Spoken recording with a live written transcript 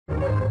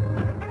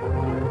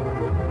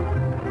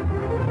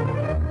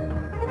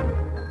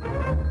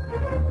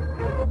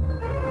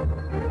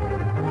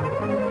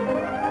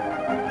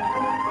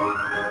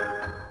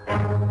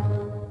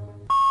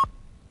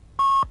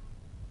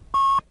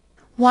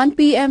1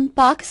 p.m.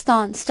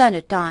 Pakistan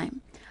Standard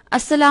Time.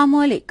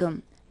 Assalamu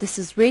alaikum. This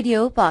is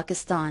Radio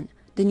Pakistan.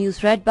 The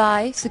news read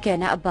by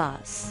Sukaina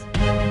Abbas.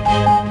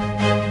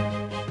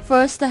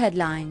 First, the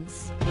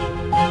headlines.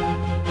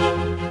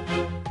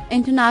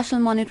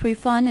 International Monetary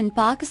Fund and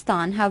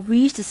Pakistan have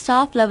reached a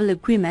staff-level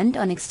agreement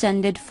on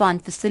extended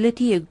fund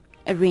facility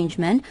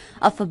arrangement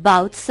of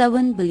about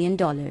 $7 billion.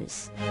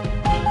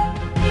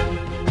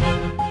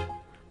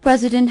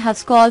 President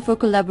has called for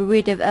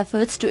collaborative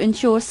efforts to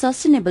ensure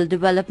sustainable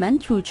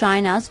development through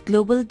China's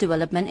Global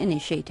Development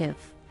Initiative.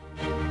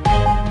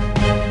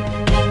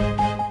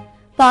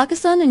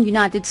 Pakistan and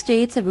United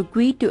States have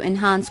agreed to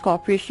enhance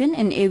cooperation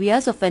in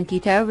areas of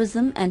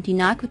anti-terrorism,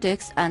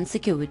 anti-narcotics and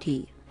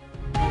security.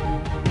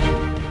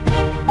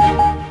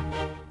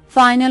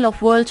 Final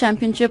of World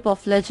Championship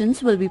of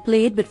Legends will be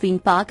played between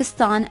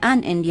Pakistan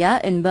and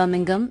India in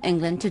Birmingham,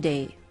 England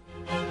today.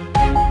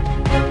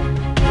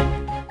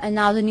 And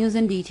now the news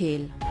in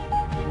detail.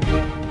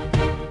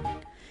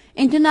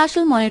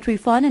 International Monetary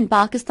Fund and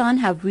Pakistan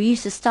have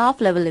reached a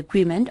staff-level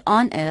agreement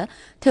on a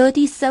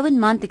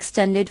 37-month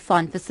extended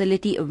fund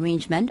facility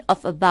arrangement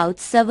of about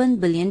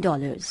 $7 billion.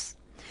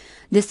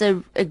 This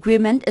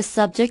agreement is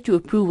subject to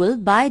approval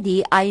by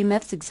the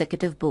IMF's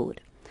Executive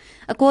Board.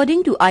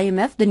 According to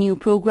IMF, the new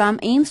program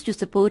aims to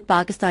support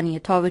Pakistani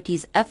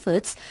authorities'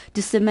 efforts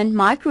to cement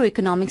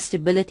macroeconomic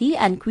stability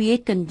and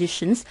create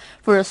conditions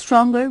for a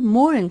stronger,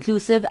 more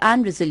inclusive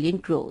and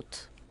resilient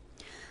growth.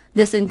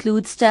 This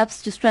includes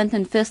steps to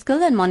strengthen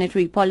fiscal and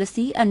monetary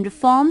policy and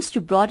reforms to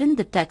broaden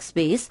the tax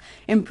base,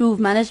 improve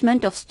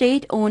management of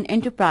state-owned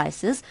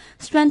enterprises,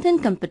 strengthen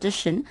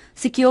competition,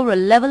 secure a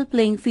level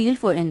playing field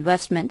for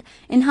investment,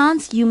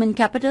 enhance human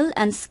capital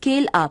and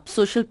scale up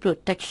social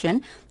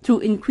protection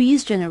through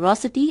increased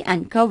generosity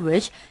and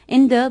coverage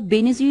in the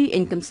Benazir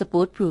Income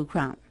Support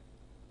Program.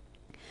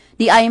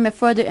 The IMF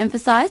further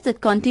emphasized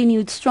that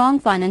continued strong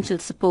financial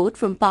support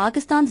from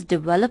Pakistan's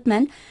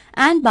development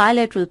and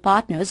bilateral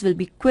partners will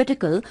be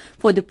critical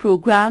for the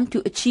program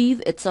to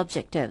achieve its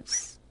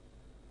objectives.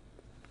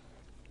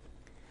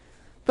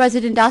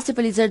 President Asif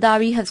Ali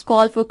Zardari has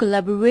called for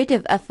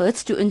collaborative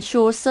efforts to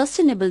ensure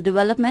sustainable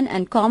development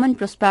and common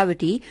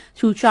prosperity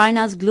through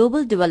China's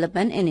Global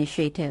Development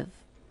Initiative.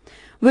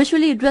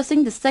 Virtually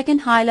addressing the second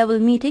high-level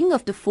meeting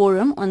of the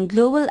Forum on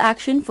Global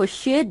Action for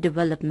Shared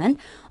Development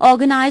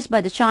organized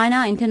by the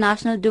China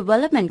International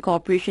Development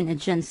Cooperation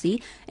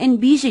Agency in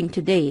Beijing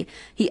today,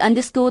 he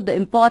underscored the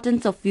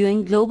importance of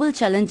viewing global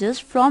challenges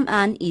from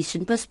an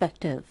Asian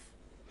perspective.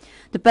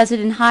 The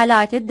President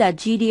highlighted that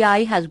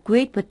GDI has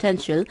great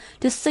potential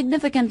to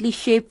significantly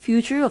shape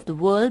future of the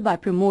world by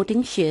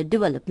promoting shared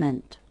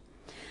development.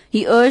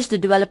 He urged the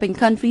developing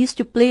countries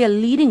to play a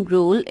leading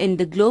role in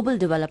the global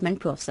development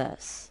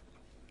process.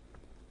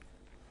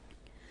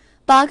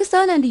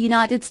 Pakistan and the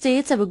United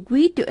States have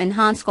agreed to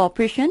enhance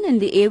cooperation in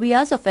the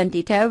areas of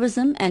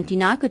anti-terrorism,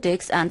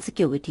 anti-narcotics and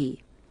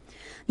security.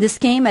 This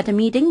came at a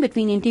meeting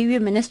between Interior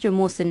Minister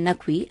Mohsin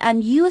Naqvi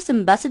and U.S.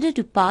 Ambassador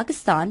to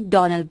Pakistan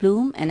Donald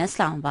Blum in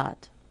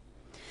Islamabad.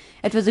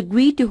 It was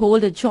agreed to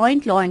hold a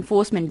joint law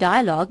enforcement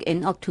dialogue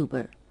in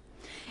October.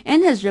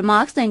 In his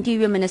remarks, the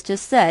Interior Minister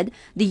said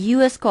the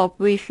U.S.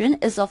 cooperation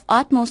is of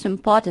utmost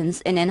importance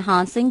in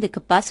enhancing the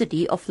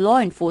capacity of law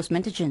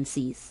enforcement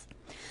agencies.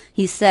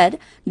 He said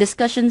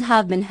discussions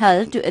have been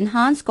held to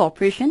enhance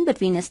cooperation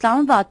between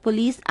Islamabad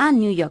Police and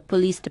New York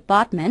Police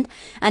Department,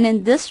 and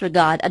in this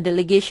regard a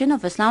delegation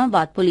of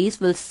Islamabad Police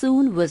will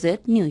soon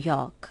visit New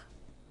York.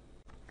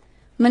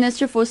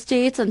 Minister for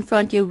States and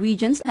Frontier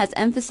Regions has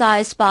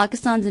emphasized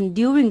Pakistan's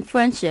enduring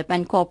friendship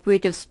and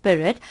cooperative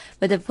spirit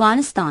with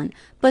Afghanistan,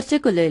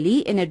 particularly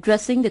in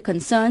addressing the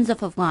concerns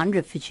of Afghan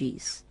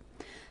refugees.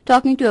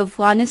 Talking to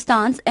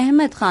Afghanistan's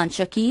Ahmed Khan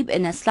Shakib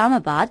in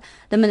Islamabad,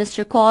 the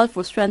minister called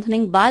for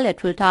strengthening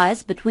bilateral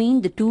ties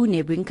between the two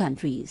neighboring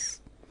countries.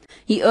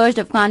 He urged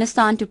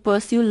Afghanistan to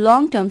pursue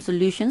long-term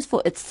solutions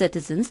for its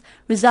citizens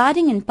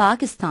residing in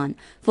Pakistan,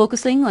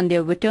 focusing on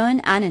their return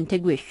and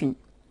integration.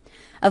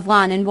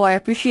 Afghan envoy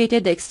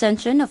appreciated the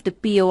extension of the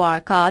POR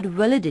card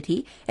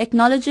validity,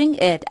 acknowledging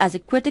it as a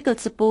critical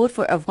support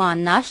for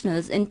Afghan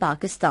nationals in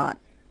Pakistan.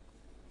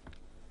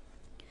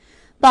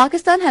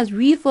 Pakistan has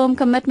reaffirmed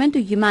commitment to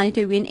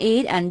humanitarian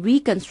aid and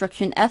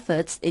reconstruction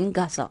efforts in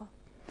Gaza.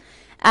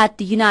 At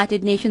the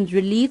United Nations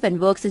Relief and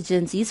Works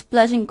Agency's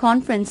pledging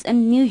conference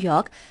in New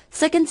York,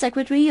 Second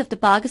Secretary of the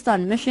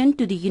Pakistan Mission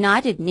to the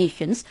United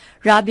Nations,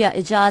 Rabia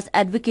Ijaz,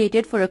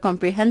 advocated for a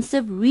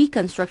comprehensive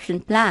reconstruction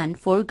plan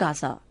for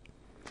Gaza.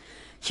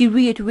 She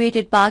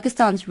reiterated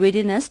Pakistan's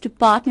readiness to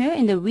partner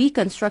in the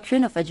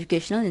reconstruction of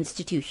educational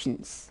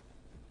institutions.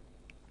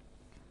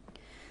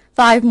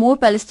 5 more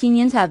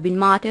Palestinians have been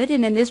martyred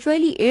in an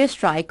Israeli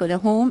airstrike on a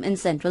home in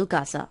central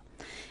Gaza.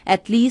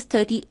 At least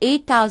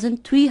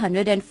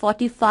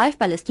 38,345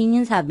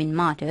 Palestinians have been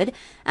martyred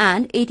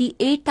and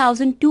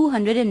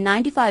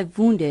 88,295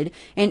 wounded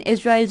in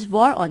Israel's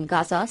war on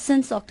Gaza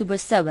since October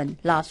 7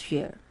 last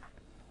year.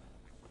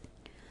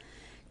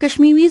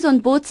 Kashmiris on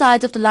both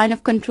sides of the line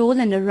of control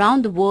and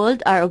around the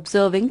world are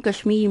observing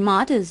Kashmir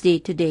Martyrs Day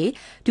today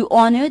to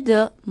honor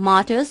the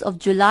martyrs of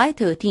July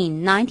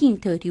 13,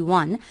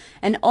 1931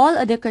 and all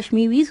other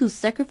Kashmiris who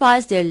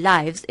sacrificed their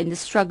lives in the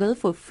struggle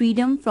for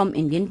freedom from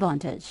Indian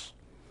bondage.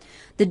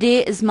 The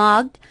day is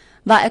marked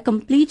by a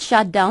complete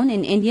shutdown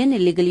in Indian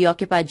illegally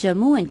occupied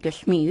Jammu and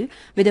Kashmir,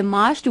 with a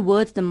march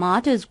towards the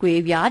martyrs'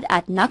 graveyard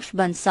at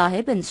Naqshband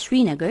Sahib in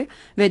Srinagar,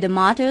 where the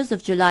martyrs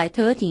of July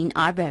 13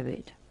 are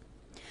buried.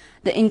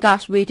 The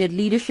incarcerated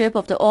leadership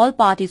of the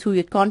All-Party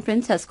Hurriyat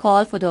Conference has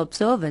called for the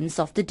observance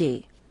of the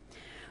day.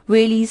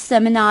 Rallies,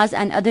 seminars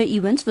and other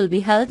events will be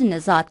held in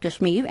Azad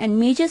Kashmir and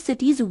major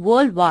cities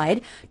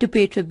worldwide to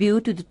pay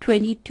tribute to the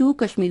 22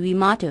 Kashmiri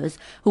martyrs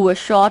who were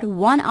shot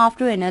one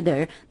after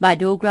another by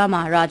Dogra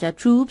Maharaja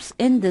troops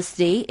in this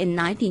day in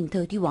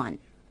 1931.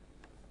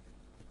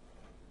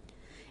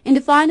 In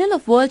the final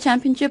of World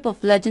Championship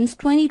of Legends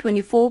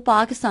 2024,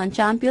 Pakistan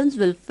champions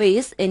will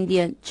face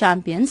Indian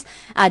champions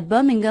at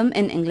Birmingham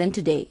in England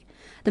today.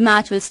 The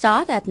match will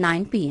start at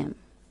 9 p.m.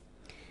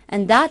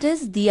 And that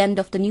is the end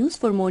of the news.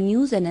 For more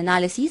news and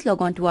analyses,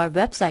 log on to our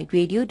website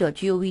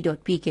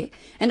radio.gov.pk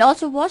and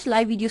also watch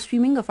live video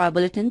streaming of our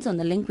bulletins on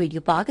the link Radio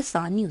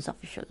Pakistan News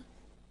Official.